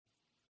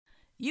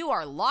You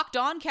are Locked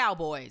On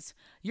Cowboys,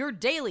 your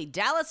daily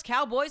Dallas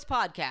Cowboys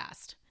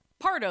podcast.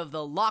 Part of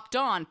the Locked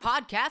On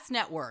Podcast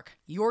Network,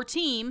 your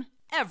team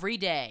every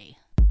day.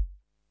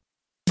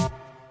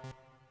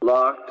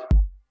 Locked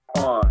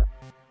On.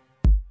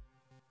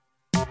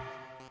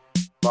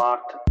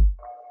 Locked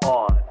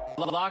On.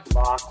 Locked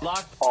On.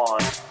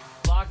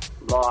 Locked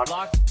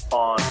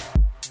On.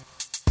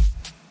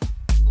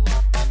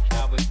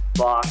 Cowboys.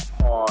 Locked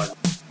On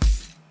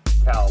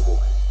Cowboys.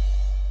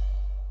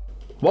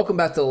 Welcome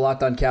back to the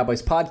Locked On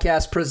Cowboys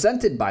podcast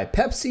presented by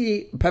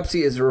Pepsi.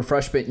 Pepsi is a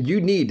refreshment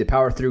you need to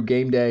power through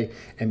game day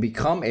and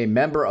become a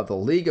member of the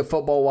League of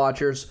Football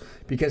Watchers,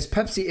 because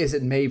Pepsi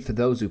isn't made for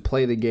those who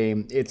play the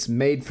game. It's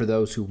made for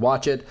those who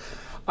watch it.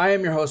 I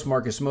am your host,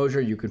 Marcus Mosher.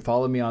 You can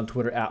follow me on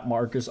Twitter at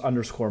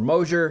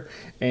Marcus_Mosher.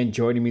 And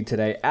joining me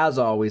today, as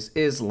always,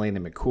 is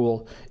Landon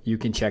McCool. You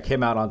can check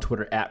him out on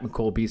Twitter at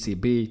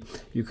McCoolBCB.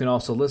 You can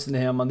also listen to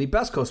him on the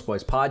Best Coast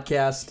Boys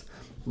podcast.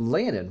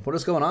 Landon, what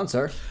is going on,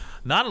 sir?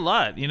 Not a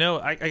lot. You know,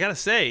 I got to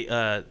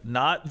say,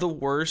 not the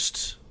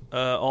worst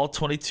all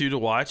 22 to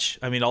watch.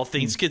 I mean, all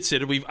things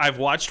considered, I've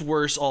watched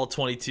worse all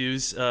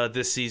 22s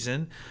this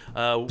season.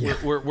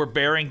 We're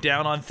bearing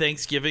down on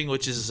Thanksgiving,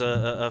 which is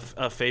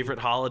a favorite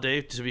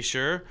holiday, to be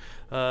sure.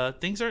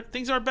 Things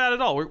aren't bad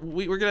at all.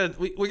 We're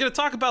gonna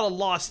talk about a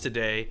loss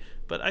today,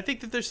 but I think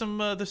that there's some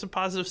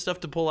positive stuff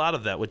to pull out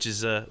of that, which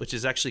is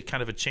actually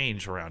kind of a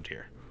change around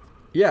here.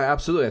 Yeah,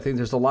 absolutely. I think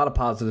there's a lot of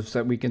positives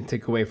that we can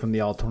take away from the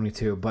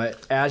All-22.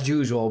 But as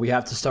usual, we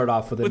have to start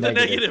off with a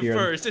negative here.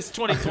 First. It's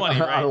 2020,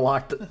 right?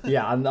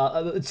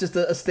 It's just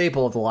a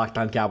staple of the Locked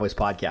On Cowboys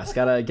podcast.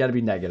 Gotta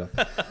be negative.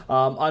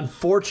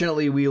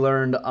 Unfortunately, we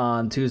learned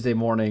on Tuesday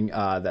morning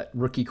that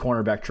rookie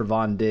cornerback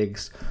Trevon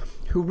Diggs,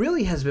 who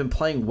really has been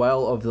playing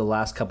well over the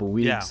last couple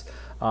weeks,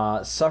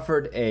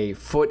 suffered a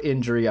foot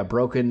injury, a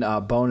broken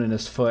bone in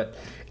his foot.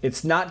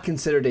 It's not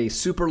considered a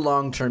super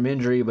long-term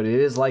injury, but it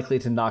is likely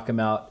to knock him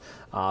out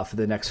for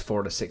the next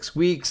 4 to 6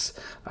 weeks.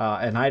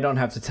 And I don't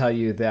have to tell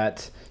you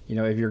that, you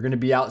know, if you're going to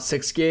be out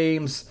 6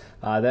 games,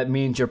 that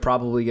means you're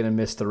probably going to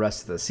miss the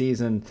rest of the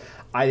season.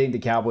 I think the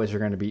Cowboys are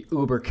going to be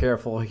uber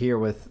careful here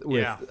with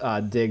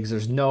Diggs.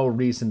 There's no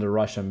reason to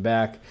rush him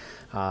back.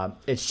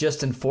 It's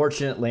just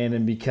unfortunate,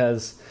 Landon,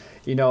 because,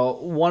 you know,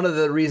 one of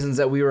the reasons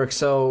that we were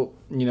so,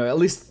 you know, at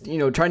least, you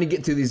know, trying to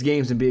get through these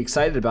games and be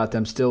excited about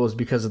them still was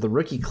because of the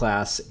rookie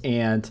class.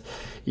 And,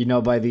 you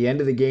know, by the end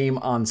of the game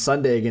on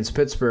Sunday against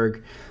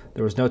Pittsburgh,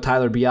 there was no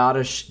Tyler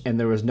Biadasz and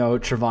there was no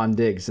Trevon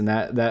Diggs, and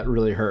that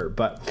really hurt.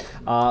 But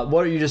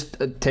what are your just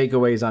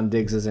takeaways on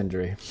Diggs'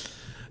 injury?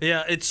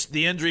 Yeah, it's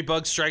the injury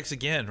bug strikes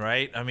again,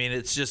 right? I mean,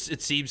 it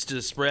seems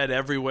to spread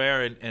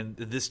everywhere, and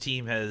this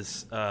team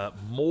has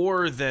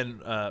more than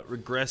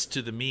regressed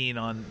to the mean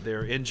on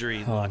their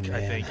injury luck,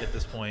 I think, at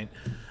this point.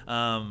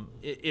 I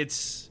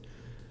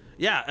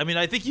mean,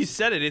 I think you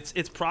said it.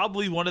 It's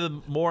probably one of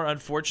the more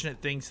unfortunate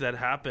things that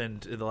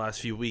happened in the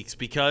last few weeks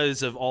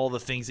because of all the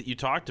things that you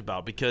talked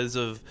about, because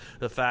of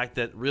the fact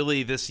that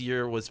really this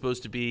year was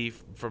supposed to be,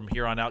 from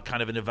here on out,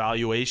 kind of an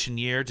evaluation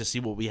year to see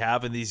what we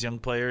have in these young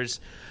players.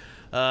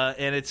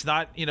 And it's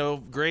not, you know,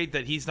 great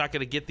that he's not going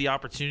to get the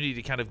opportunity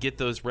to kind of get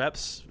those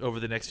reps over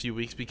the next few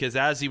weeks, because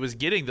as he was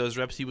getting those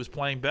reps, he was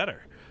playing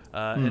better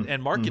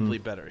and markedly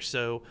better.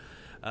 So,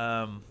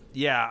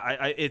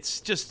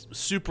 it's just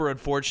super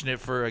unfortunate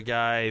for a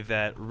guy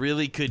that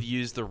really could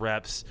use the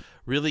reps,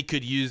 really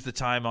could use the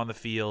time on the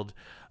field,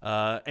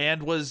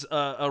 and was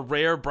a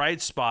rare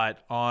bright spot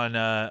on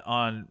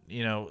a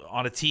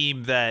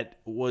team that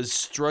was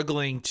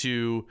struggling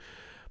to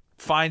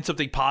find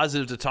something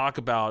positive to talk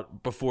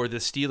about before the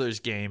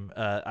Steelers game.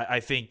 I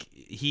think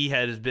he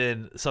has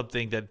been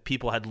something that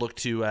people had looked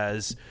to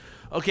as,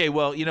 okay,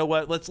 well, you know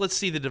what? Let's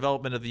see the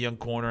development of the young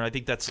corner. I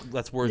think that's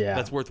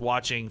worth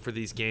watching for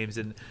these games.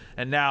 And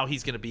now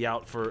he's going to be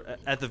out for,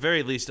 at the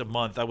very least, a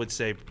month. I would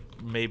say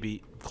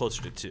maybe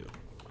closer to 2.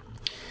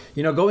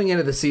 You know, going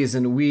into the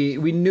season, we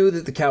knew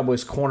that the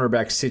Cowboys'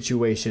 cornerback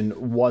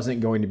situation wasn't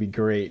going to be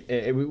great.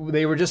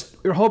 We were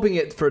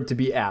hoping for it to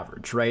be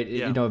average, right?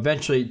 Yeah. You know,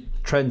 eventually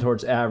trend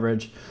towards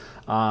average.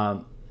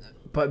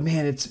 But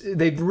man,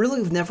 they've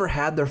really never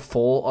had their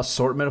full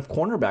assortment of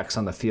cornerbacks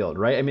on the field,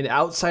 right? I mean,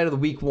 outside of the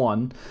week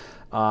 1,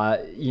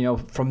 you know,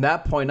 from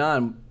that point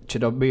on,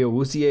 Chidobe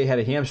Awuzie had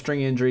a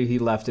hamstring injury. He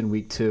left in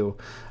week 2,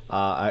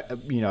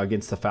 you know,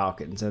 against the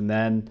Falcons, and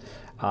then.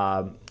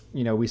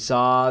 You know, we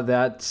saw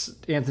that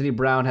Anthony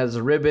Brown has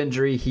a rib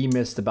injury. He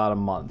missed about a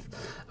month.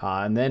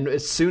 And then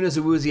as soon as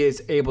Awuzie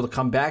is able to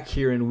come back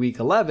here in week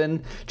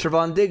 11,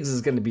 Trevon Diggs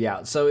is going to be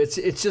out. So it's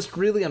just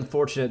really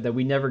unfortunate that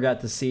we never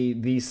got to see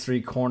these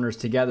 3 corners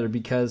together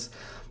because,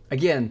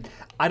 again,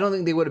 I don't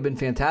think they would have been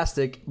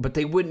fantastic, but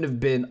they wouldn't have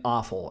been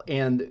awful.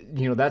 And,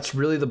 you know, that's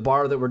really the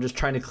bar that we're just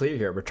trying to clear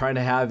here. We're trying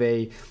to have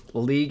a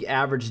league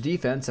average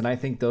defense, and I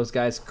think those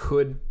guys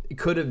could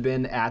have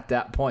been at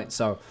that point.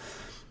 So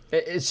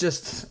it's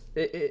just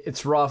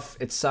it's rough.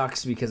 It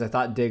sucks because I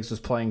thought Diggs was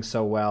playing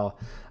so well.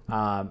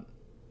 But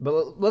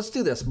let's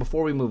do this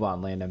before we move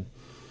on, Landon.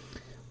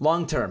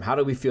 long term, how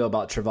do we feel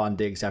about Trevon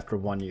Diggs after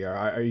 1 year?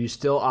 Are you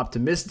still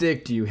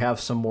optimistic? Do you have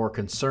some more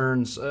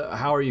concerns?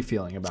 How are you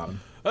feeling about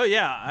him? Oh,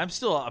 yeah, I'm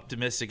still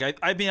optimistic.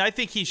 I mean, I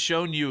think he's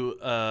shown you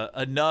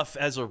enough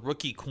as a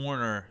rookie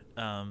corner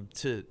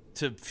to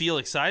feel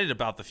excited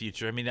about the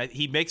future. I mean,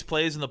 he makes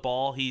plays in the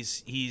ball.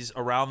 He's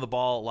around the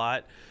ball a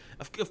lot.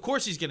 Of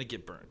course he's going to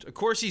get burned. Of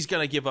course he's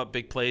going to give up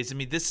big plays. I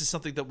mean, this is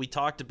something that we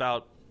talked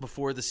about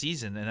before the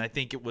season, and I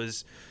think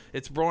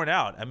it's borne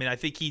out. I mean, I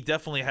think he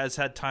definitely has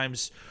had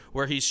times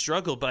where he's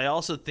struggled, but I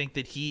also think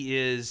that he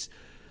is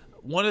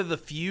one of the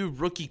few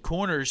rookie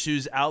corners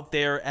who's out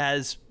there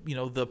as,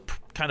 the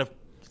kind of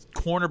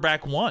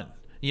cornerback one.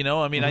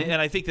 I mean,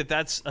 I think that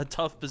that's a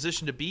tough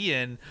position to be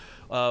in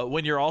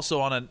when you're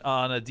also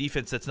on a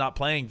defense that's not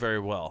playing very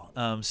well.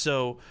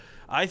 So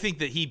I think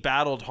that he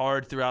battled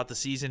hard throughout the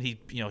season. He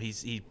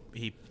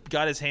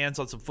got his hands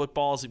on some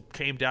footballs. He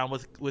came down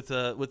with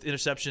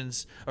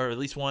interceptions, or at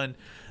least one.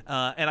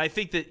 And I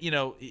think that,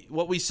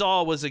 what we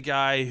saw was a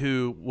guy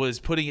who was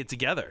putting it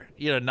together,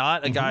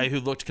 not a guy who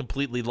looked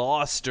completely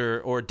lost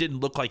or didn't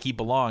look like he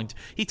belonged.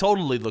 He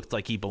totally looked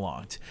like he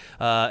belonged.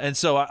 And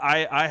so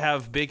I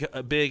have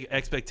big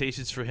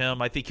expectations for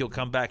him. I think he'll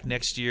come back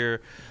next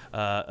year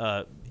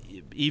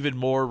even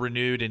more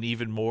renewed and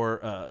even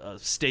more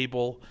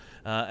stable.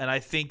 And I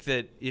think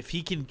that if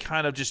he can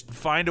kind of just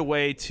find a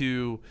way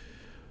to,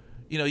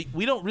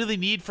 we don't really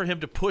need for him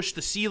to push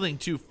the ceiling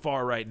too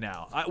far right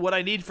now. What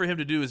I need for him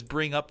to do is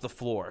bring up the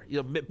floor,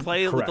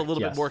 play with a little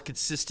bit more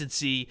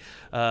consistency,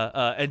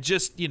 and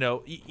just,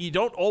 you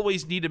don't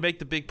always need to make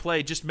the big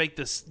play. Just make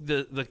the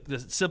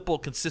simple,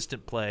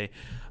 consistent play.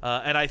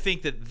 And I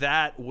think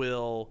that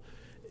will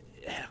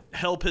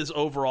help his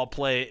overall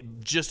play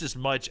just as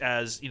much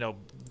as,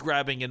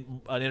 grabbing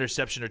an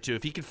interception or two.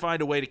 If he can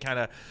find a way to kind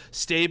of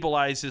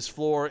stabilize his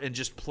floor and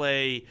just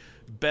play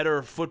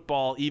better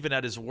football even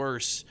at his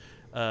worst,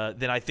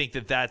 then I think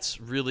that's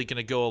really going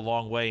to go a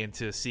long way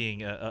into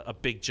seeing a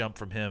big jump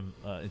from him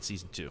in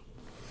season 2.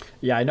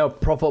 Yeah, I know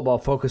Pro Football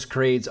Focus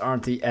grades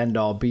aren't the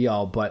end-all,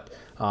 be-all, but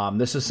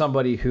this is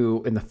somebody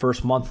who in the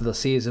first month of the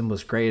season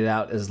was graded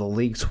out as the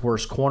league's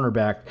worst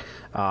cornerback,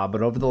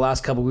 but over the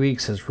last couple of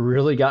weeks has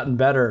really gotten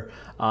better.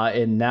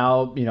 And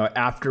now,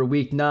 after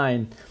week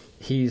 9,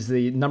 he's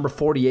the number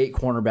 48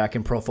 cornerback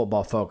in Pro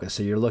Football Focus.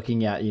 So you're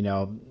looking at,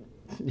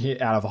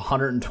 out of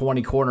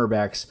 120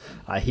 cornerbacks,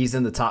 he's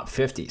in the top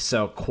 50.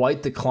 So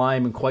quite the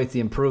climb and quite the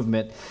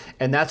improvement.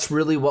 And that's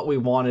really what we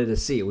wanted to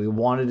see. We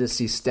wanted to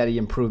see steady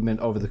improvement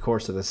over the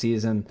course of the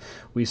season.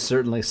 We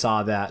certainly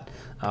saw that.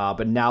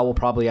 But now we'll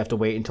probably have to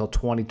wait until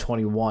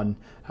 2021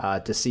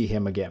 to see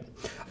him again.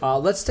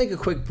 Let's take a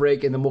quick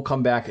break, and then we'll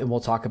come back and we'll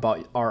talk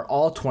about our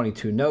all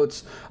 22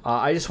 notes.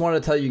 I just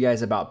wanted to tell you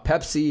guys about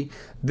Pepsi.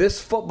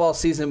 This football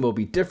season will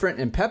be different,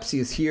 and Pepsi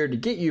is here to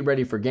get you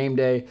ready for game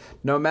day,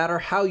 no matter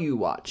how you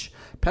watch.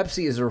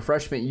 Pepsi is a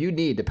refreshment you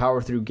need to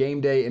power through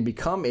game day and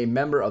become a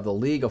member of the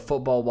League of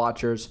Football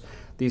Watchers.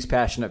 These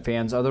passionate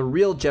fans are the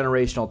real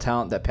generational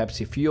talent that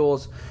Pepsi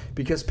fuels,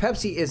 because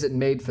Pepsi isn't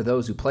made for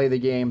those who play the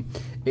game,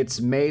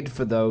 it's made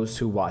for those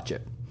who watch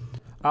it.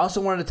 I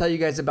also wanted to tell you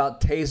guys about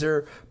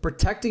Taser.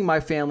 Protecting my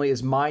family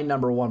is my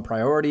number one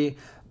priority,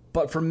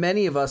 but for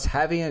many of us,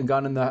 having a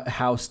gun in the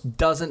house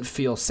doesn't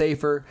feel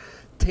safer.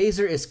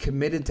 Taser is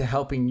committed to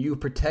helping you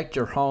protect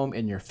your home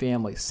and your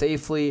family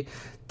safely.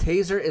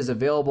 Taser is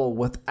available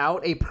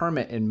without a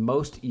permit in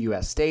most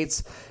U.S.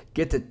 states.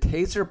 Get the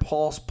Taser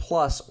Pulse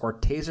Plus or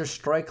Taser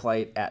Strike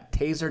Light at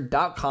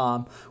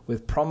taser.com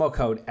with promo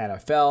code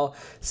NFL.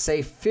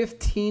 Save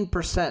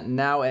 15%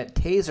 now at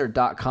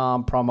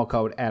taser.com, promo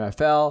code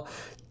NFL.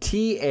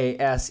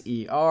 TASER.com,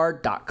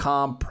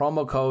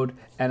 promo code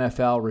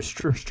NFL.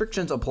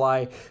 Restrictions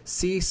apply.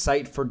 See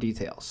site for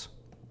details.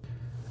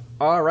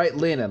 All right,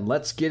 Landon,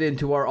 let's get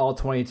into our all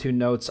 22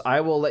 notes.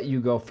 I will let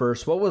you go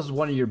first. What was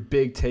one of your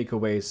big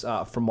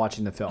takeaways from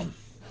watching the film?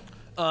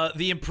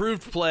 The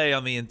improved play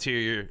on the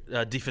interior,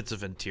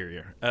 defensive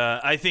interior.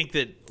 I think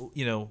that,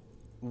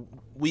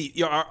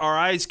 our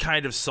eyes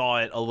kind of saw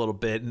it a little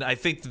bit, and I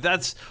think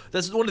that's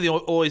one of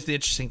always the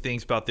interesting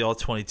things about the all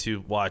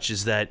 22 watch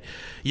is that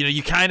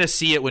you kind of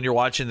see it when you're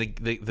watching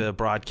the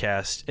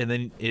broadcast, and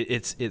then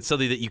it's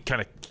something that you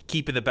kind of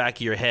keep in the back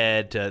of your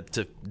head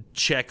to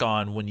check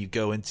on when you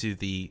go into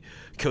the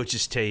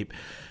coach's tape.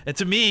 And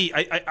to me,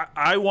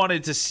 I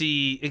wanted to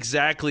see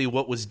exactly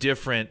what was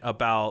different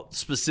about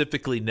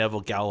specifically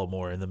Neville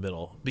Gallimore in the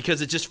middle,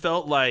 because it just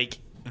felt like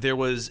there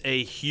was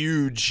a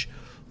huge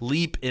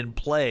leap in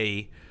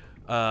play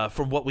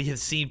from what we had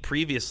seen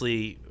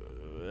previously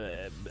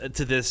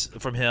to this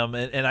from him.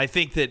 And I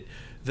think that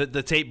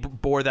the tape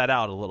bore that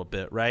out a little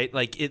bit, right?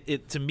 Like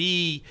it to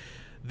me,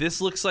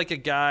 this looks like a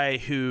guy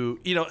who,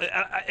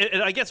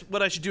 and I guess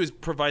what I should do is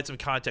provide some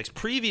context.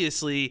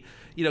 Previously,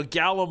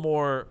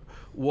 Gallimore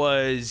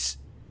was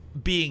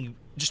being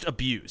just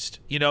abused,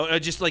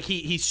 just like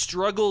he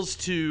struggles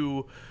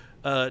to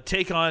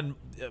take on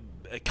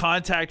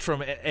contact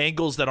from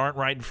angles that aren't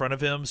right in front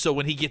of him. So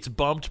when he gets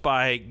bumped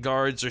by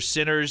guards or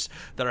centers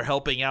that are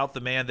helping out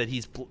the man that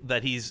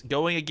he's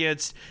going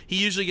against, he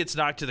usually gets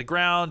knocked to the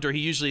ground, or he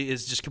usually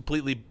is just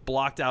completely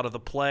blocked out of the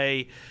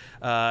play.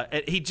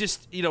 And he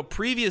just,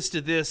 previous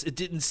to this, it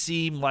didn't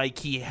seem like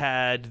he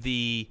had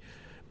the,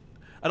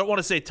 I don't want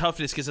to say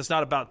toughness because it's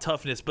not about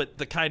toughness, but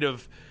the kind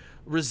of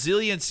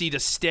resiliency to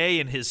stay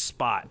in his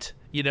spot,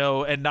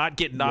 and not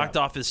get knocked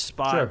off his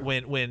spot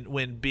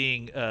when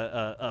being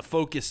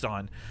focused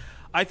on.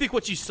 I think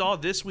what you saw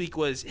this week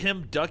was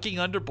him ducking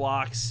under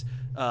blocks,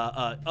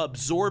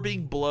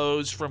 absorbing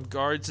blows from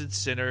guards and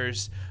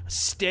centers,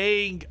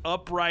 staying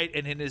upright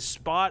and in his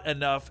spot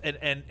enough,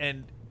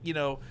 and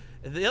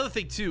the other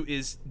thing too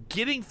is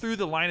getting through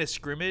the line of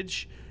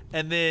scrimmage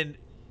and then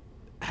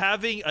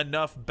having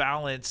enough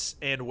balance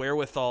and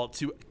wherewithal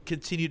to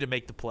continue to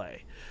make the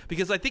play.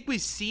 Because I think we've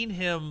seen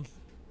him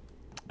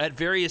at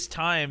various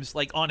times,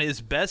 like on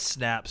his best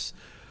snaps,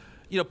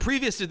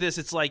 previous to this,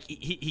 it's like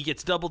he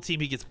gets double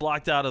teamed, he gets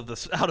blocked out of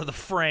the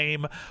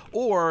frame,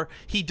 or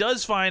he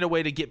does find a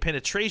way to get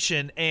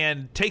penetration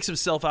and takes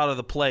himself out of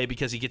the play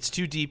because he gets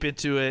too deep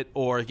into it,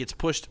 or he gets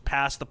pushed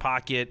past the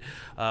pocket,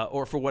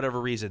 or for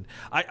whatever reason.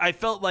 I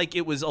felt like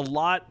it was a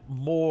lot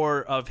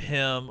more of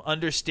him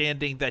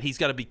understanding that he's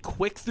got to be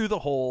quick through the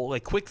hole,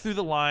 like quick through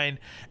the line,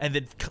 and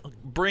then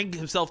bring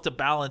himself to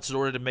balance in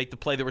order to make the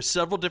play. There were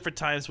several different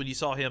times when you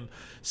saw him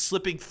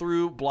slipping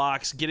through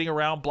blocks, getting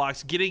around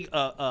blocks, getting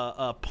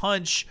a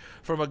punch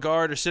from a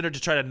guard or center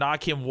to try to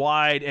knock him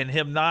wide, and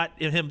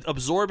him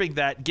absorbing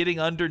that, getting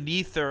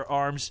underneath their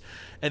arms,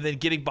 and then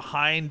getting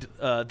behind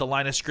the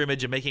line of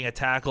scrimmage and making a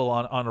tackle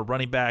on a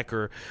running back,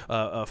 or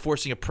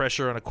forcing a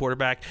pressure on a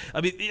quarterback.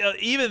 I mean,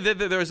 even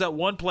there was that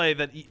one play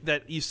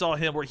that you saw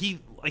him where he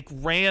like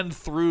ran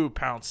through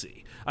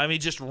Pouncey. I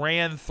mean, just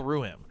ran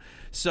through him.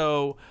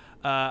 So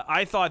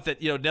I thought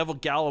that Neville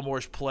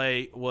Gallimore's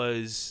play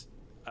was,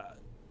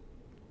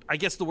 I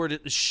guess the word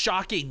is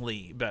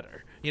shockingly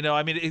better.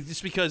 It's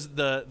just because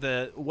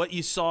the what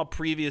you saw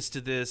previous to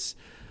this,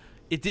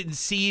 it didn't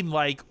seem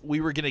like we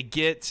were going to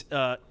get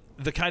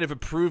the kind of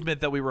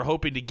improvement that we were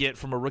hoping to get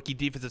from a rookie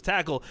defensive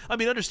tackle. I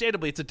mean,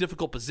 understandably, it's a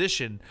difficult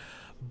position,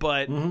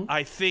 but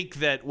I think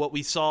that what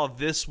we saw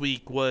this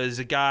week was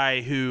a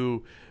guy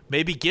who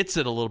maybe gets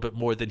it a little bit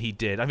more than he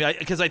did. I mean,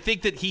 because I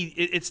think that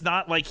it's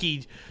not like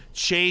he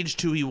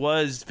changed who he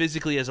was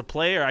physically as a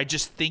player. I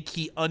just think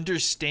he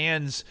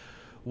understands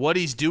what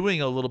he's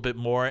doing a little bit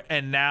more,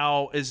 and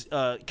now is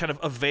kind of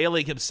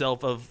availing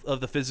himself of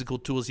the physical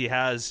tools he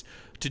has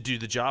to do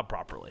the job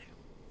properly.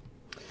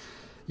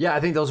 Yeah, I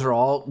think those are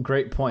all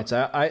great points.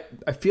 I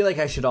feel like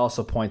I should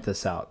also point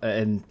this out,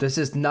 and this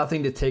is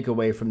nothing to take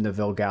away from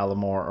Neville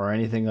Gallimore or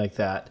anything like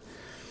that.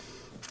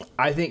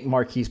 I think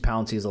Maurkice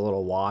Pouncey is a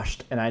little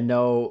washed, and I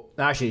know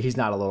actually he's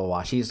not a little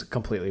washed. He's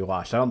completely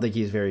washed. I don't think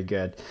he's very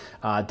good.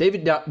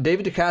 David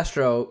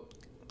DeCastro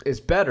is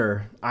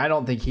better. I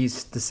don't think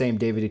he's the same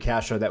David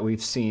DeCastro that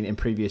we've seen in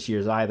previous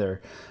years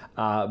either.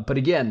 But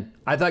again,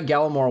 I thought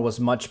Gallimore was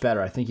much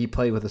better. I think he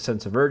played with a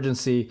sense of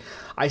urgency.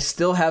 I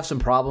still have some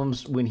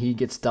problems when he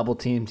gets double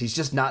teamed. He's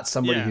just not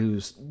somebody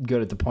who's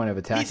good at the point of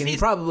attack, and he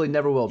probably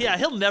never will be. Yeah,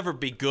 he'll never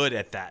be good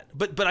at that.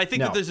 But I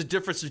think that there's a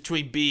difference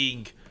between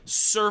being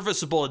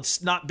serviceable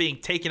and not being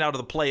taken out of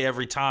the play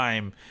every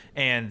time,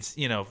 and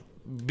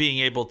being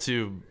able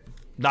to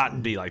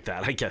not be like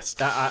that, I guess.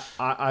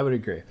 I would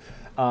agree.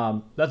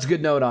 That's a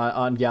good note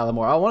on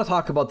Gallimore. I want to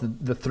talk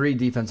about the three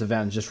defensive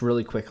ends just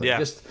really quickly. Yeah.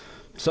 Just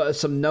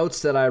some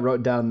notes that I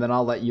wrote down, and then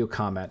I'll let you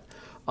comment.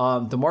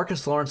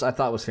 DeMarcus Lawrence I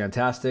thought was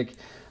fantastic.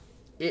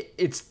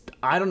 It's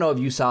I don't know if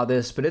you saw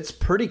this, but it's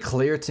pretty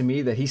clear to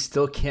me that he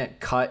still can't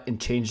cut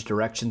and change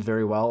directions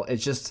very well.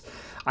 It's just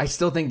I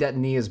still think that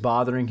knee is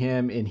bothering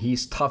him, and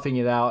he's toughing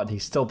it out, and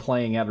he's still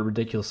playing at a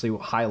ridiculously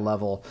high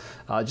level,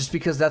 just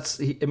because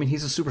he's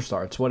a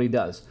superstar. It's what he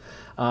does.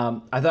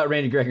 I thought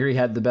Randy Gregory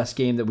had the best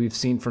game that we've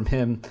seen from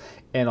him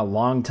in a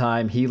long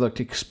time. He looked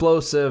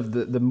explosive.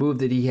 The move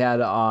that he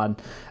had on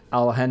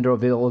Alejandro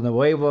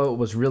Villanueva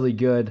was really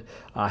good.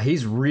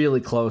 He's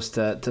really close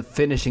to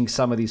finishing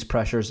some of these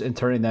pressures and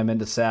turning them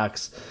into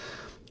sacks.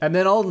 And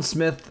then Aldon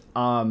Smith,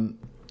 I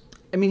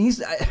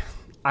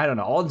don't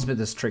know. Aldon Smith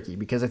is tricky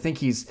because I think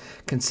he's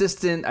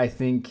consistent. I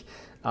think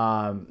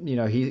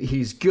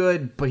he's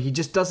good, but he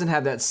just doesn't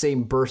have that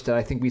same burst that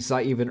I think we saw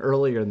even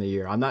earlier in the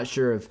year. I'm not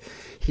sure if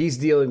he's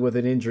dealing with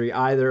an injury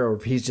either, or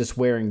if he's just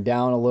wearing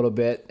down a little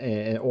bit,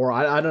 or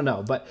I don't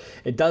know. But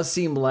it does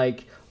seem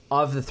like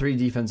of the three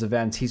defensive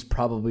ends, he's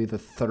probably the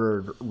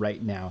third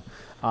right now.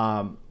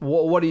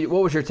 What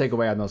was your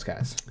takeaway on those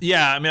guys?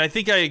 Yeah, I mean, I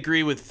think I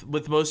agree with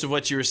most of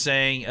what you were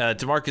saying.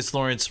 DeMarcus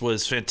Lawrence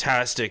was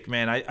fantastic,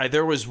 man.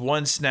 There was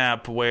one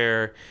snap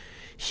where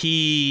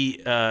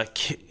he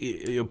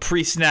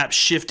pre-snap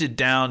shifted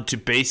down to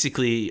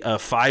basically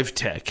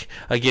 5-tech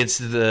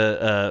against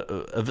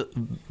the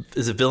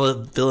is it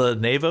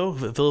Villanueva?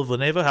 I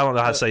don't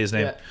know how to say his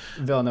name. Yeah,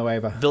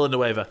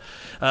 Villanueva.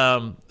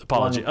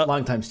 Apology.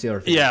 Long-time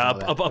Steeler fan. Yeah,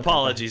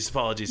 apologies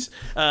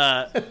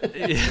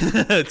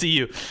to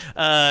you.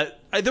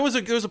 There was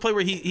a play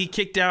where he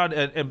kicked down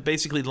and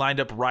basically lined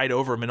up right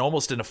over him and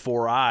almost in a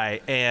 4-eye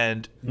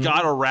and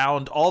got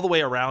around all the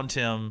way around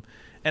him.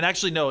 And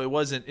actually, no, it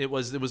wasn't. It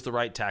was the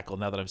right tackle.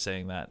 Now that I'm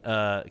saying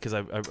that, because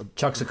I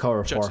Chuck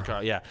Sikora,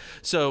 yeah.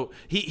 So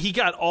he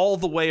got all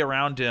the way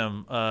around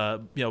him,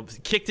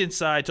 kicked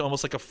inside to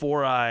almost like a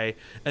 4-eye,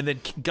 and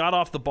then got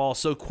off the ball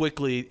so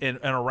quickly and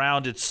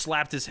around and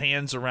slapped his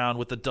hands around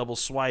with a double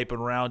swipe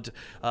and around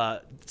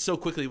so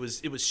quickly.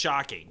 It was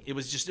shocking. It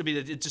was just. I mean,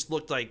 it just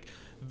looked like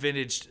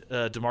vintage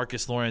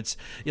DeMarcus Lawrence.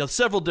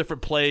 Several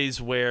different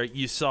plays where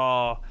you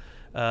saw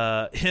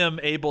him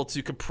able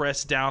to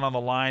compress down on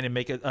the line and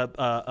make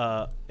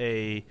a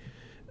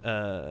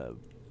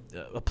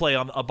play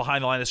on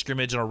behind the line of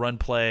scrimmage on a run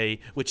play,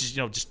 which is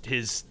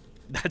just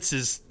that's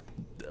his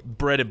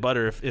bread and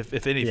butter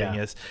if anything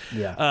is.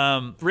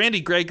 Yeah. Randy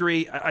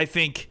Gregory, I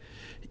think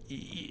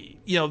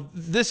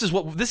this is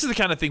the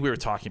kind of thing we were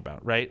talking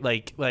about, right?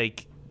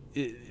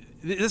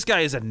 This guy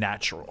is a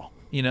natural,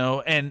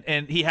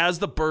 and he has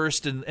the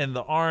burst and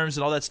the arms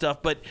and all that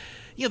stuff, but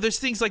there's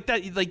things like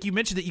that, like you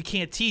mentioned, that you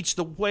can't teach.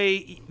 The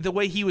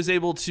way he was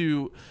able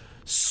to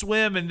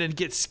swim and then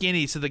get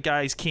skinny so the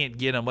guys can't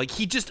get him. Like,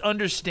 he just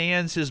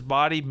understands his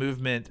body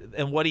movement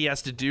and what he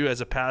has to do as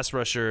a pass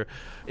rusher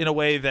in a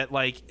way that,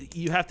 like,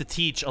 you have to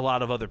teach a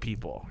lot of other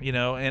people,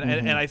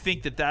 and I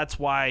think that's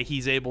why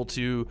he's able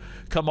to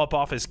come up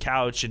off his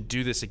couch and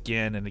do this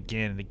again and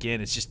again and again.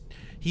 It's just,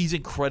 he's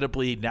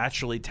incredibly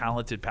naturally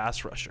talented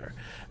pass rusher.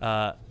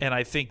 And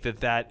I think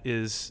that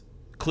is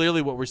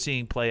clearly what we're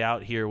seeing play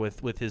out here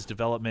with his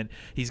development.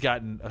 He's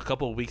gotten a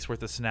couple of weeks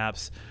worth of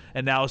snaps,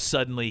 and now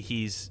suddenly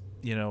he's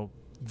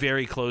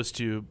very close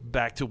to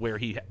back to where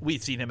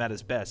we've seen him at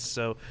his best.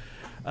 So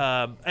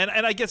and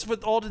I guess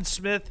with Aldon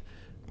Smith,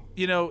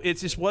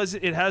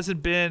 it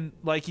hasn't been,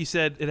 like you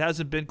said, it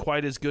hasn't been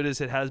quite as good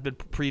as it has been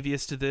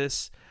previous to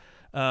this.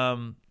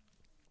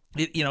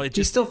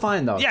 He's still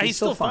fine, though. Yeah, he's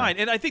still fine.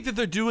 And I think that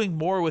they're doing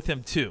more with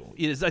him, too.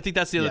 I think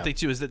that's the other thing,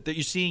 too, is that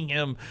you're seeing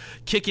him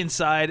kick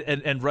inside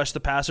and rush the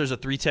passers, a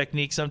 3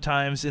 technique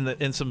sometimes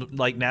in some,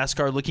 like,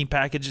 NASCAR-looking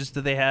packages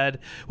that they had,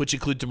 which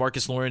include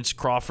DeMarcus Lawrence,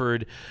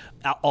 Crawford,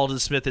 Aldon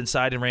Smith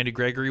inside, and Randy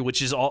Gregory,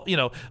 which is all,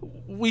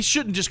 we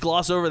shouldn't just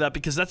gloss over that,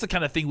 because that's the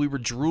kind of thing we were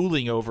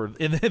drooling over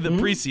in the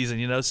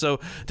preseason,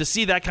 So to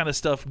see that kind of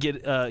stuff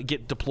get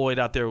deployed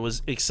out there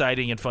was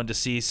exciting and fun to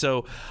see.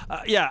 So,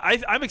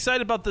 I'm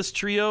excited about this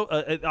trio.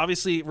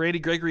 Obviously, Randy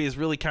Gregory has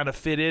really kind of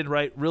fit in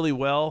really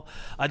well.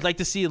 I'd like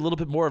to see a little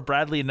bit more of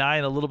Bradley Anae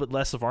and a little bit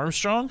less of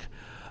Armstrong.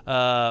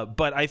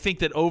 But I think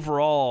that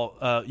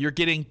overall, you're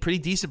getting pretty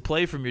decent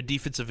play from your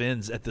defensive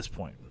ends at this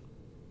point.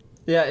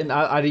 Yeah, and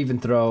I'd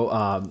even throw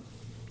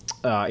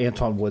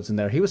Antoine Woods in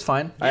there. He was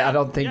fine. Yeah, I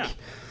don't think.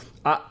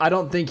 Yeah. I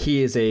don't think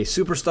he is a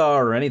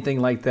superstar or anything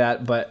like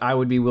that, but I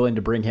would be willing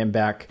to bring him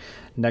back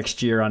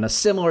next year on a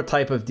similar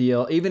type of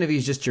deal, even if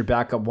he's just your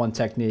backup 1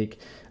 technique.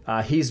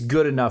 He's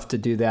good enough to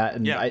do that,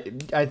 and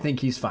I think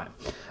he's fine.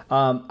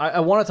 I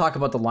want to talk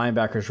about the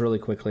linebackers really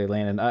quickly,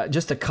 Landon.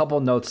 Just a couple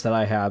notes that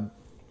I had.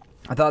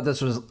 I thought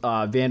this was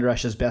Van Der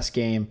Esch's best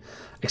game,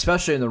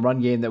 especially in the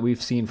run game that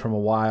we've seen from a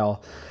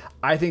while.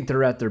 I think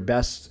they're at their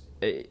best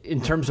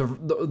in terms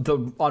of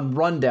the on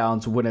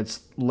rundowns when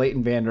it's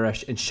Leighton Vander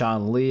Esch and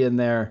Sean Lee in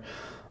there.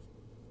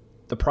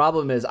 The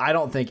problem is I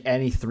don't think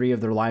any 3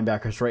 of their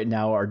linebackers right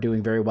now are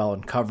doing very well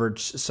in coverage,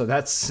 so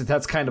that's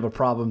kind of a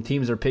problem.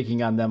 Teams are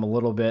picking on them a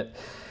little bit.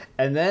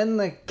 And then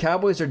the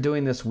Cowboys are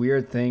doing this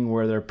weird thing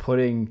where they're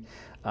putting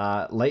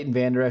Leighton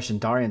Vander Esch and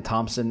Darian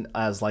Thompson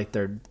as like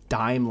their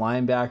dime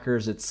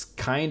linebackers. It's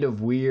kind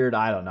of weird.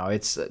 I don't know.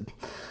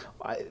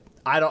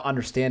 I don't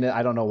understand it.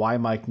 I don't know why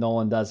Mike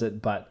Nolan does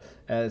it, but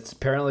it's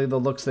apparently the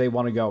looks they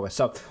want to go with.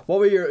 So what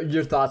were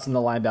your thoughts on the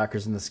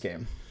linebackers in this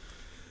game?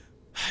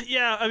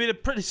 Yeah, I mean,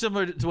 pretty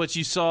similar to what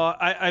you saw.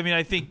 I mean,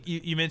 I think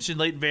you mentioned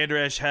Leighton Vander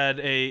Esch had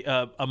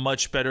a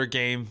much better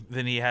game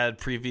than he had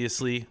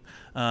previously.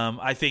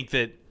 I think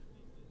that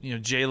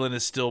Jalen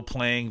is still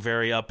playing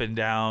very up and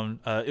down.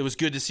 It was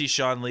good to see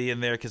Sean Lee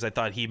in there because I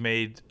thought he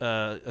made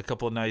a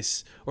couple of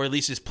nice, or at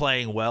least is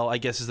playing well, I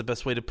guess is the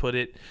best way to put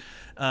it.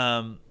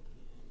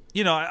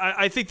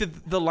 I think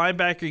that the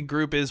linebacking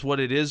group is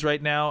what it is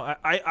right now.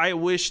 I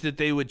wish that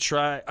they would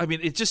try. I mean,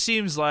 it just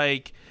seems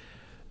like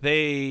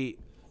they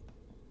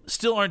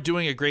still aren't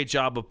doing a great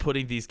job of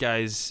putting these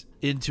guys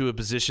into a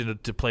position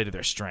to play to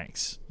their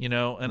strengths, and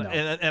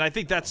I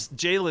think that's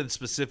Jalen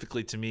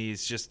specifically to me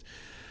is just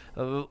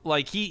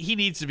like he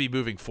needs to be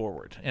moving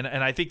forward, and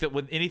I think that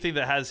when anything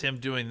that has him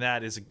doing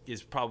that is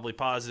probably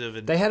positive.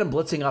 And they had him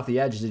blitzing off the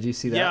edge. Did you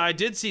see that? Yeah, I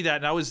did see that,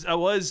 and I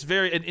was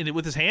very and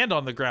with his hand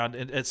on the ground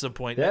at some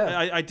point.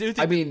 Yeah, I do think.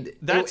 I mean,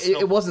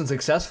 it wasn't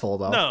successful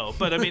though. No,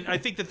 but I mean, I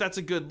think that's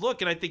a good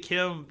look, and I think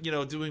him,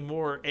 doing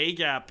more A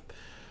gap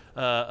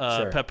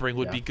peppering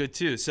would be good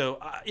too. So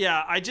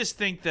I just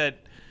think that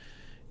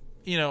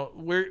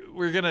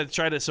we're gonna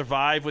try to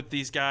survive with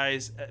these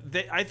guys.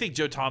 I think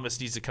Joe Thomas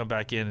needs to come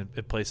back in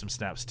and play some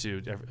snaps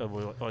too.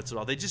 Once in a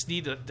while, they just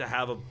need to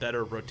have a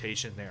better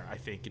rotation there, I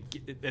think,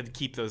 and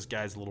keep those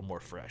guys a little more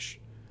fresh.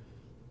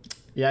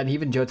 Yeah, and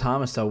even Joe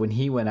Thomas, though, when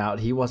he went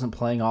out, he wasn't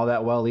playing all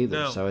that well either.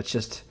 No. So it's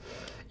just,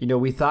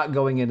 we thought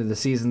going into the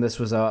season this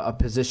was a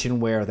position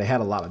where they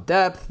had a lot of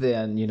depth,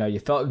 and you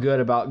felt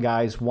good about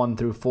guys 1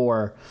 through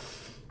 4.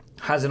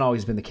 Hasn't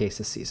always been the case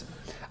this season.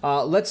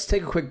 Let's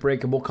take a quick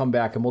break, and we'll come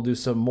back, and we'll do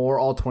some more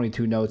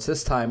All-22 notes,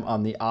 this time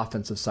on the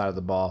offensive side of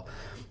the ball.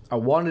 I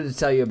wanted to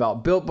tell you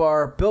about Built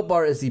Bar. Built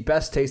Bar is the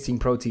best-tasting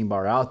protein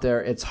bar out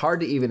there. It's hard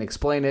to even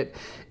explain it.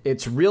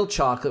 It's real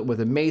chocolate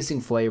with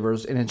amazing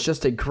flavors, and it's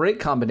just a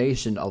great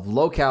combination of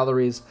low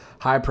calories,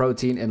 high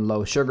protein, and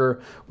low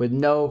sugar with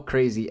no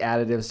crazy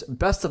additives.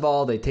 Best of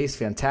all, they taste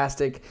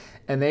fantastic,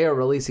 and they are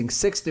releasing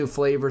 6 new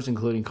flavors,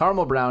 including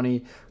caramel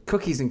brownie,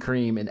 cookies and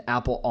cream, and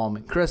apple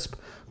almond crisp.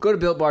 Go to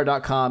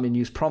BuiltBar.com and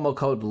use promo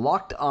code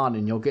LOCKEDON,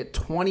 and you'll get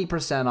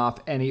 20% off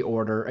any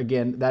order.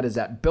 Again, that is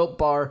at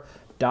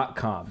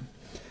BuiltBar.com.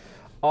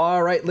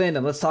 All right,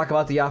 Landon, let's talk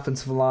about the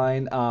offensive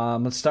line.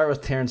 Let's start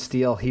with Terrence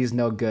Steele. He's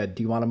no good.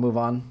 Do you want to move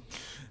on?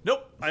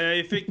 Nope.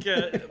 I think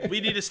we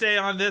need to stay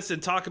on this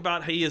and talk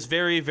about he is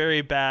very,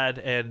 very bad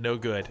and no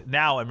good.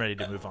 Now I'm ready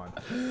to move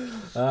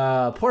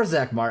on. Poor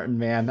Zach Martin,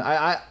 man.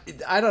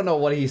 I don't know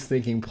what he's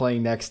thinking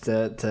playing next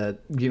to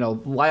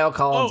Lyle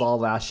Collins all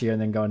last year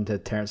and then going to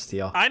Terrence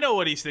Steele. I know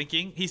what he's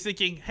thinking. He's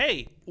thinking,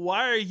 hey,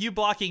 why are you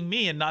blocking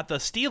me and not the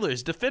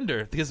Steelers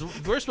defender? Because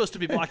we're supposed to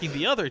be blocking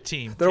the other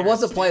team. There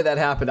was a play that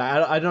happened.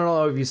 I don't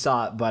know if you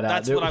saw it, but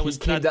that's what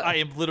I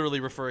am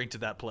literally referring to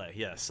that play.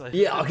 Yes.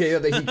 Yeah.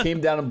 Okay. He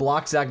came down and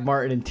blocked Zach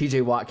Martin, and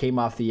T.J. Watt came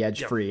off the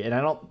edge free. And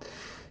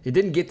it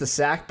didn't get the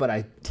sack,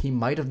 but he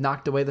might have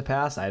knocked away the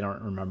pass. I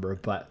don't remember,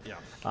 but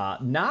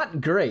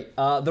not great.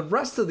 The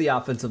rest of the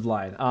offensive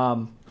line.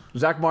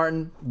 Zach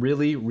Martin,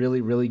 really,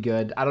 really, really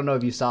good. I don't know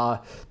if you saw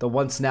the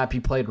one snap he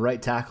played right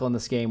tackle in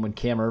this game when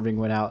Cam Irving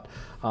went out.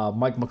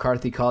 Mike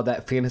McCarthy called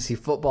that fantasy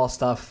football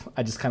stuff.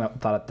 I just kind of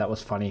thought that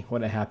was funny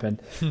when it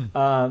happened.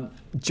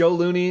 Joe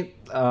Looney,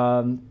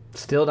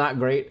 still not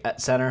great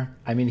at center.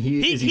 I mean,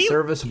 is he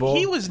serviceable?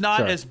 He was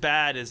not as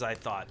bad as I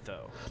thought,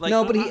 though.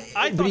 No, but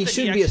he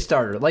should be a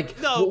starter. Like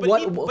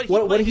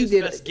what he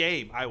did best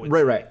game, I would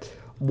say. Right.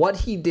 What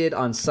he did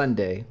on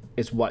Sunday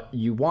is what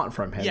you want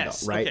from him,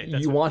 though, right? Okay,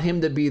 you want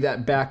him to be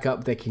that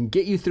backup that can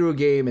get you through a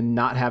game and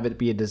not have it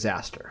be a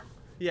disaster.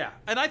 Yeah,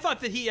 and I thought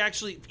that he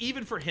actually,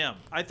 even for him,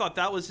 I thought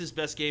that was his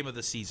best game of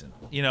the season.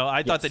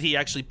 I thought that he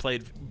actually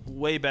played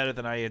way better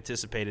than I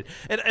anticipated.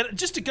 And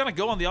just to kind of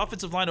go on the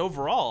offensive line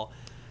overall,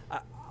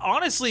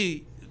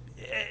 honestly,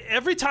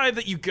 every time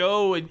that you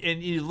go and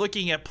you're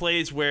looking at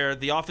plays where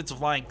the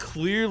offensive line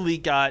clearly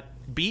got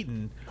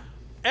beaten,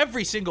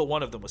 every single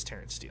one of them was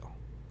Terrence Steele.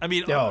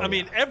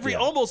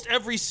 Almost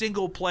every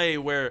single play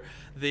where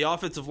the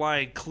offensive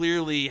line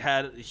clearly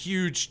had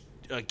huge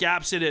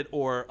gaps in it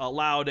or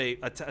allowed a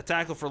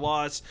tackle for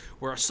loss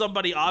where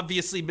somebody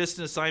obviously missed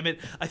an assignment.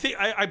 I think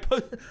I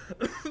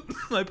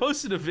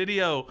posted a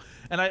video,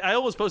 and I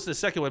almost posted a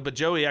second one, but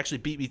Joey actually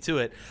beat me to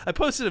it. I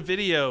posted a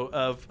video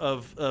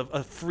of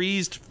a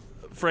freezed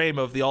frame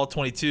of the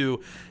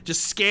All-22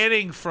 just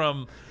scanning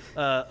from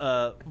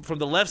the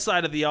left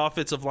side of the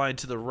offensive line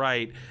to the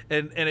right,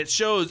 and it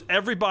shows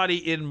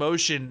everybody in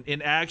motion,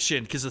 in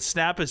action, because the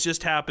snap has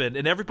just happened,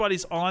 and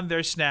everybody's on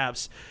their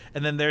snaps,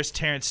 and then there's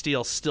Terrence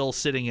Steele still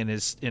sitting in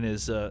his maybe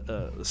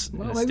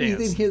stance. He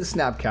didn't hear the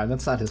snap count.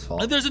 That's not his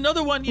fault. And there's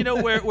another one,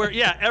 where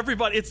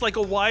everybody, it's like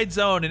a wide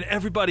zone, and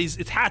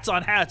it's hats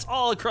on hats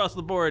all across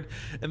the board,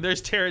 and there's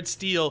Terrence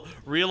Steele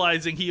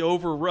realizing he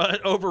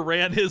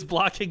overran his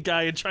blocking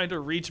guy and trying to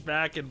reach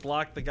back and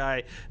block the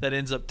guy that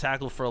ends up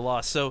tackled for a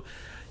loss. So,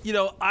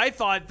 I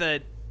thought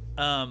that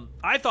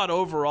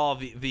overall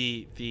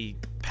the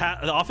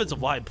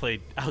offensive line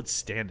played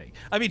outstanding.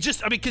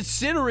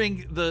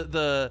 Considering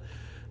the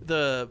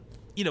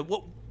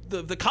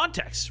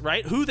context,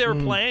 right? Who they were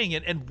playing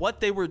and what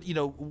they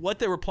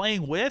were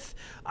playing with.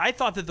 I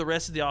thought that the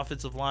rest of the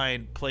offensive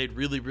line played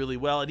really, really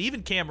well, and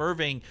even Cam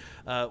Irving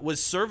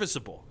was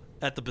serviceable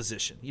at the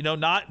position,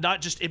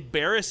 not just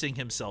embarrassing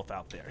himself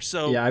out there.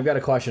 So yeah, I've got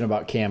a question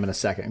about Cam in a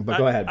second, but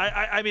go ahead.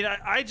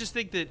 I just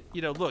think that,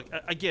 look,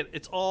 again,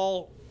 it's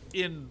all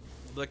in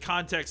the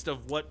context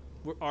of what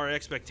our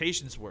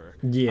expectations were.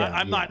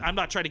 I'm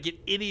not trying to get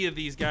any of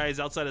these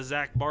guys outside of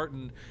Zach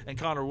Martin and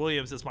Connor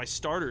Williams as my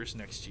starters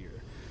next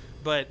year.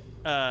 But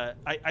I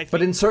think,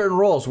 but in certain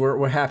roles,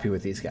 we're happy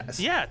with these guys.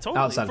 Yeah,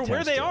 totally. For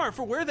where they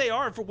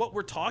are, for what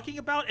we're talking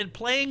about, and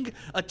playing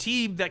a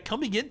team that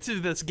coming into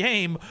this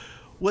game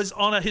was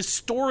on a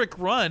historic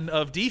run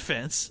of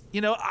defense.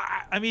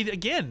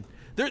 Again,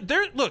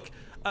 look,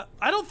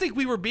 I don't think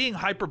we were being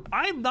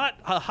I'm not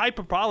a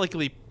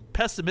hyperbolically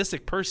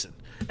pessimistic person.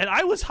 And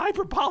I was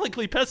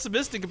hyperbolically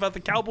pessimistic about the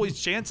Cowboys'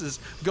 chances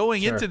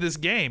going into this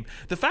game.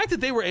 The fact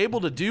that they were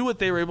able to do what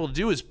they were able to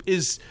do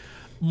is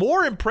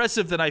more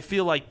impressive than I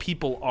feel like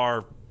people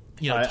are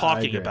I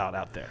talking agree. about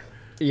out there.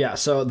 Yeah,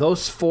 so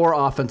those 4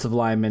 offensive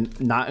linemen,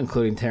 not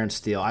including Terrence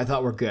Steele, I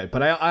thought were good.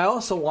 But I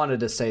also wanted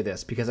to say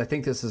this because I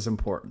think this is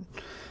important.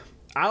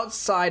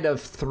 Outside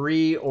of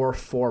 3 or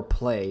 4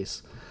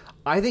 plays,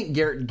 I think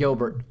Garrett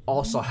Gilbert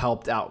also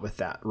helped out with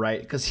that,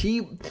 right? Because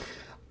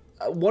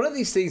one of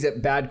these things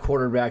that bad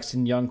quarterbacks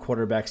and young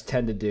quarterbacks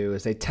tend to do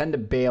is they tend to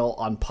bail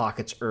on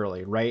pockets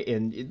early, right?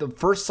 And the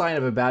first sign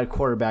of a bad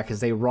quarterback is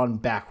they run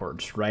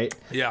backwards, right?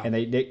 Yeah. And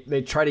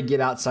they try to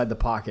get outside the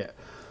pocket.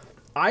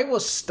 I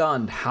was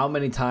stunned how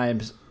many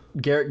times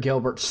Garrett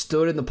Gilbert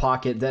stood in the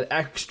pocket that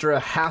extra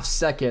half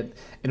second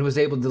and was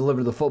able to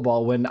deliver the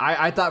football when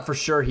I thought for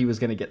sure he was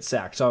going to get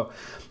sacked. So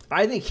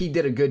I think he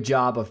did a good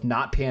job of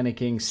not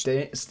panicking,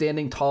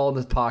 standing tall in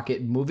the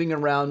pocket, moving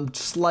around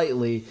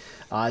slightly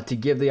to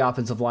give the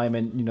offensive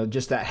linemen,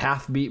 just that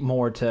half beat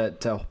more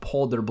to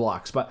hold their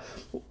blocks. But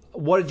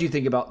what did you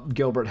think about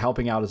Gilbert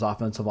helping out his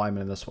offensive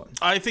lineman in this one?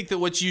 I think that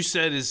what you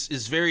said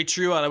is very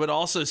true, and I would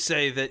also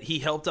say that he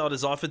helped out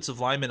his offensive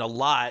lineman a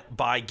lot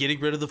by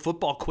getting rid of the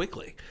football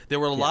quickly. There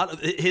were a lot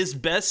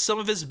of some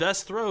of his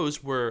best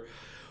throws were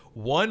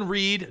one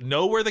read,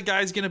 know where the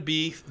guy's going to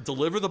be,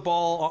 deliver the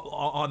ball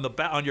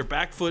on your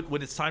back foot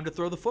when it's time to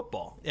throw the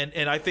football,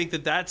 and I think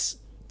that's.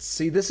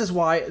 See, this is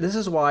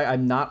why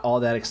I'm not all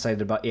that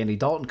excited about Andy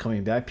Dalton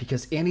coming back,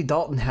 because Andy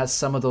Dalton has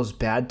some of those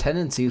bad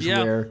tendencies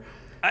where.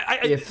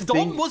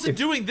 Dalton wasn't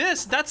doing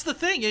this. That's the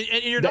thing,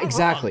 and you're not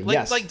exactly wrong.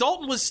 Yes. Like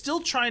Dalton was still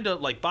trying to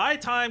buy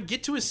time,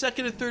 get to his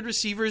second and third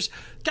receivers.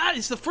 God,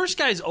 it's the first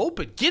guy's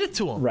open. Get it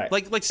to him. Right.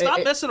 Like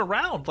stop messing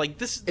around. Like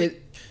this.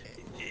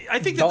 I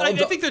think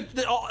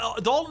that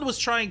Dalton was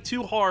trying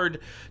too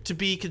hard to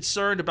be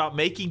concerned about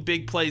making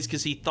big plays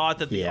because he thought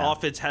that the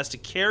offense has to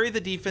carry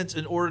the defense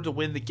in order to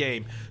win the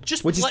game.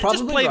 Just play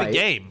the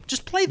game.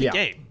 Just play the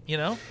game.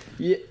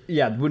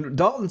 Yeah, when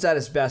Dalton's at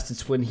his best,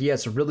 it's when he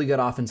has a really good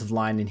offensive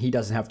line and he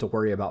doesn't have to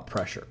worry about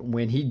pressure.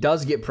 When he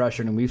does get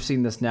pressured, and we've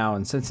seen this now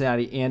in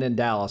Cincinnati and in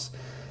Dallas,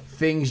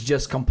 things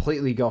just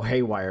completely go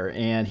haywire,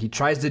 and he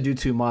tries to do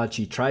too much.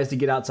 He tries to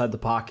get outside the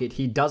pocket.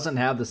 He doesn't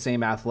have the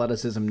same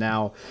athleticism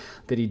now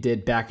that he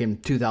did back in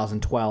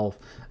 2012.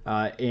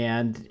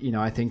 And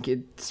I think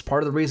it's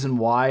part of the reason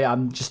why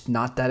I'm just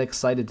not that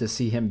excited to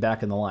see him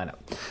back in the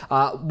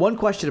lineup. One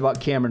question about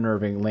Cameron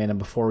Erving, Landon,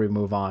 before we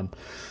move on.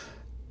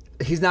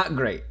 He's not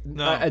great.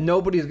 No. And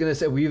nobody's going to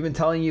say, we've been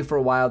telling you for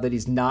a while that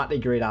he's not a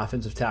great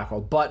offensive tackle.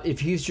 But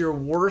if he's your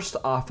worst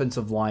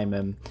offensive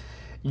lineman,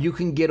 you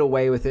can get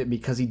away with it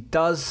because he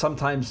does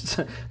sometimes,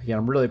 again,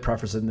 I'm really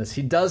prefacing this,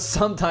 he does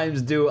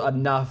sometimes do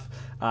enough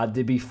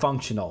to be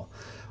functional.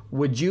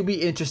 Would you be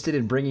interested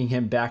in bringing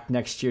him back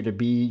next year to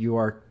be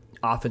your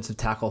offensive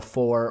tackle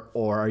 4,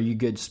 or are you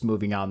good just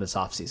moving on this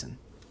offseason?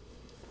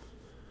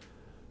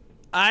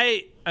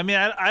 I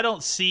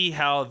don't see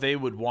how they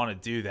would want to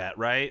do that,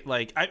 right?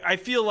 Like, I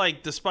feel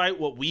like despite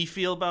what we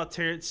feel about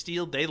Terrence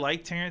Steele, they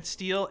like Terrence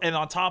Steele. And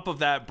on top of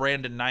that,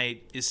 Brandon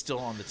Knight is still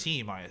on the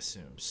team, I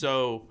assume.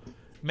 So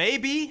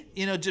maybe,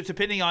 just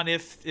depending on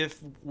if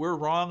we're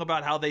wrong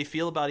about how they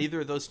feel about either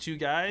of those two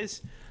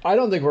guys. I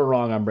don't think we're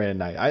wrong on Brandon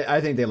Knight.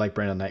 I think they like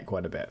Brandon Knight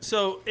quite a bit.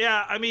 So,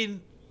 yeah,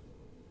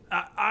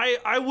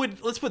 I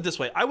would, let's put it this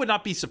way, I would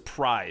not be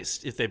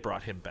surprised if they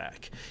brought him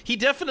back. He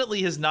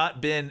definitely has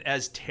not been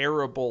as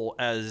terrible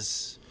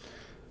as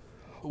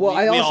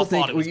I also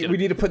think we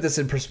need to put this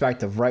in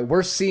perspective, right?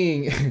 We're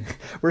seeing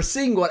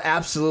what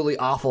absolutely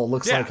awful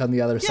looks like on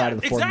the other side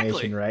of the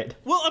formation, right?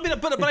 Well,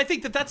 but I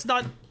think that's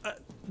not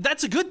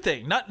that's a good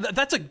thing.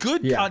 That's a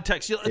good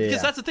context,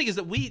 because that's the thing is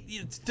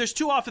that there's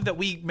too often that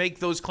we make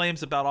those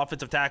claims about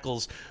offensive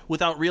tackles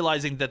without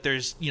realizing that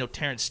there's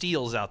Terrence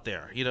Steele's out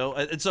there,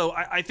 and so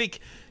I think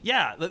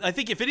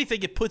if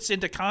anything it puts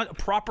into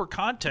proper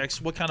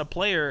context what kind of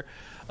player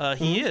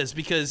he is,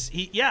 because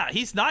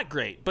he's not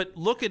great, but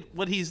look at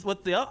what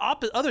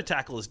the other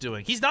tackle is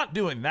doing. He's not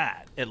doing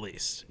that, at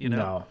least.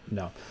 No.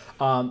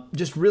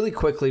 Just really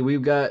quickly,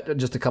 we've got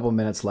just a couple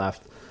minutes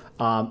left.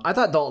 I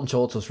thought Dalton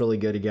Schultz was really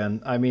good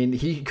again. I mean,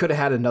 he could have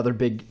had another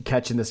big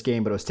catch in this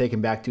game, but it was taken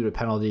back due to a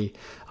penalty.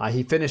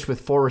 He finished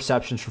with 4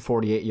 receptions for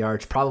 48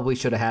 yards. Probably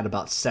should have had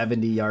about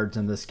 70 yards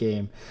in this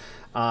game.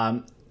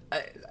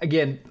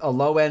 Again, a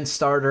low-end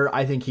starter.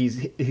 I think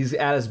he's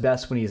at his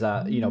best when he's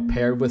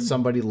paired with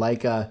somebody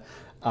like a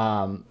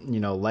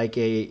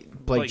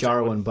Blake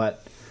Jarwin.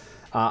 But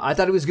I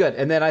thought he was good,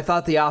 and then I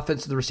thought the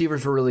offense, the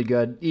receivers were really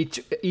good.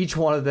 Each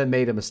one of them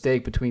made a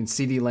mistake, between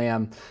CeeDee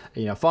Lamb,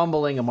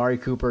 fumbling, Amari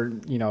Cooper,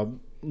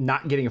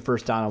 not getting a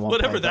first down on one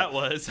whatever play. That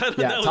was.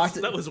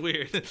 That was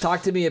weird.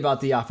 Talk to me about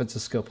the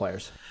offensive skill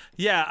players.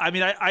 Yeah,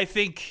 I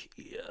think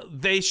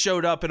they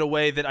showed up in a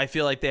way that I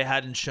feel like they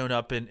hadn't shown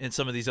up in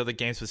some of these other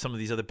games with some of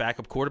these other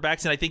backup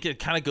quarterbacks. And I think it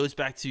kind of goes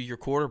back to your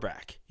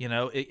quarterback.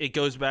 It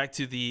goes back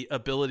to the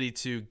ability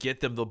to get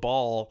them the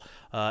ball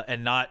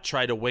and not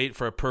try to wait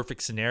for a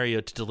perfect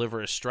scenario to deliver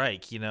a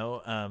strike.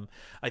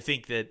 I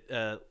think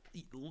that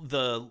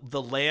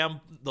the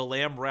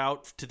Lamb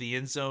route to the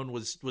end zone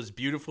was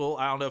beautiful.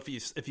 I don't know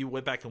if you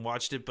went back and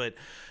watched it, but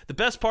the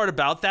best part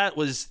about that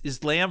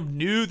is Lamb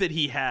knew that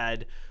he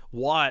had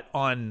Watt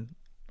on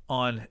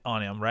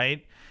on him,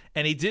 right?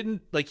 And he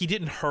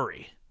didn't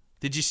hurry.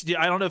 Did you see?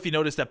 I don't know if you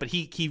noticed that, but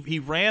he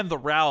ran the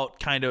route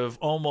kind of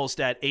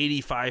almost at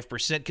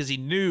 85% because he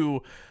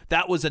knew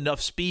that was enough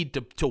speed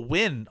to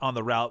win on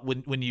the route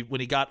when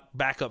he got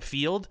back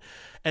upfield,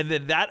 and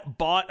then that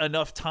bought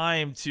enough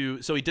time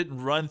so he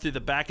didn't run through the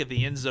back of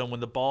the end zone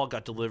when the ball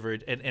got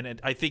delivered, and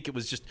I think it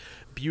was just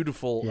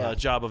beautiful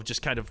job of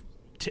just kind of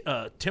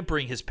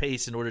tempering his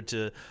pace in order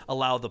to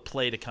allow the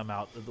play to come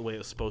out the way it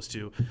was supposed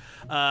to.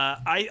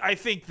 I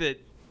think that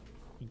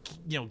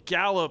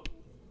Gallup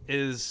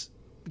is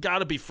got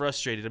to be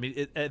frustrated. I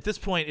mean, at this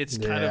point, it's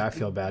kind of I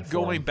feel bad for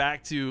going him.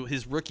 back to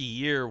his rookie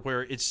year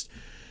where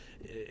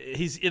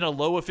he's in a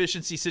low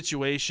efficiency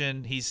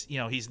situation. He's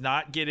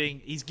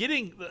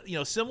getting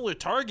similar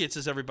targets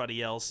as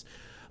everybody else,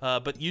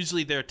 but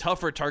usually they're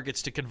tougher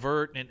targets to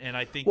convert. And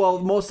I think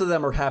most of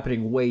them are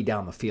happening way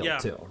down the field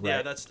too.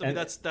 Right? Yeah,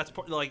 that's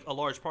part, like a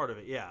large part of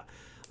it. Yeah.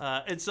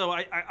 And so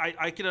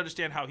I can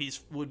understand how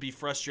would be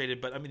frustrated,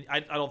 but I mean,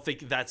 I don't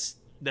think that's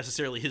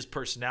necessarily his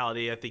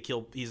personality. I think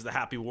he's the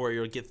happy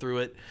warrior to get through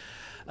it.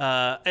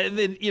 And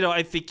then,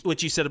 I think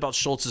what you said about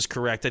Schultz is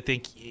correct. I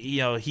think,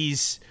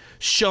 he's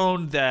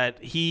shown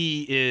that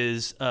he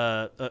is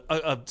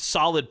a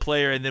solid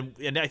player.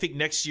 And I think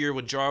next year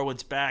when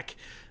Jarwin's back,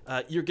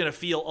 you're going to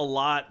feel a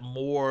lot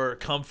more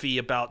comfy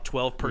about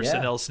 12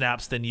 personnel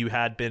snaps than you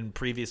had been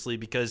previously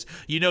because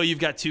you've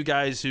got two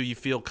guys who you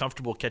feel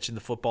comfortable catching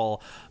the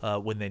football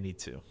when they need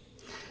to.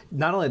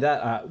 Not only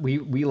that,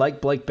 we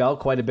like Blake Bell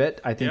quite a bit.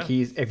 I think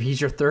if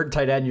he's your third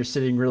tight end, you're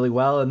sitting really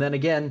well. And then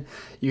again,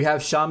 you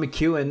have Sean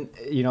McEwen,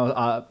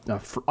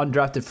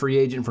 undrafted free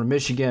agent from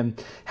Michigan,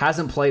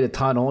 hasn't played a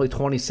ton, only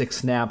 26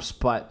 snaps.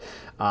 But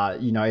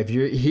if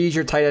he's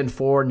your tight end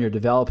 4 and you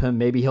develop him,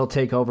 maybe he'll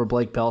take over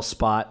Blake Bell's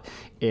spot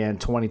in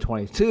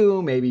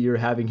 2022. Maybe you're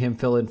having him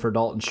fill in for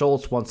Dalton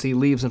Schultz once he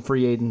leaves in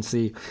free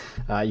agency.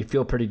 You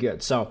feel pretty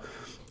good. So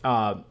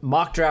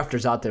mock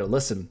drafters out there,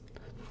 listen.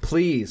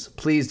 Please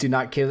do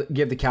not give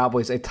the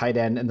Cowboys a tight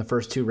end in the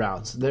first 2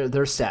 rounds.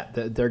 They're set.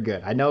 They're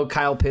good. I know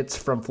Kyle Pitts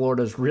from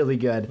Florida is really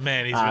good.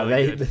 Man, he's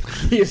really good.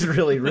 He is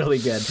really, really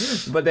good.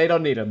 But they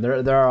don't need him.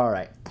 They're all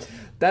right.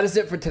 That is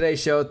it for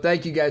today's show.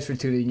 Thank you guys for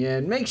tuning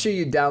in. Make sure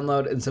you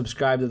download and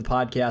subscribe to the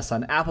podcast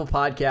on Apple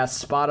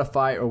Podcasts,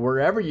 Spotify, or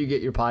wherever you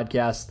get your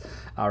podcasts.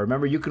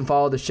 Remember, you can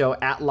follow the show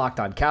at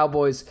Locked On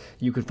Cowboys.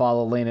 You can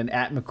follow Landon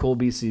at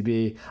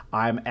McCoolBCB.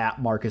 I'm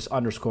at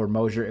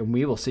Marcus_Mosier, and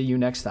we will see you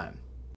next time.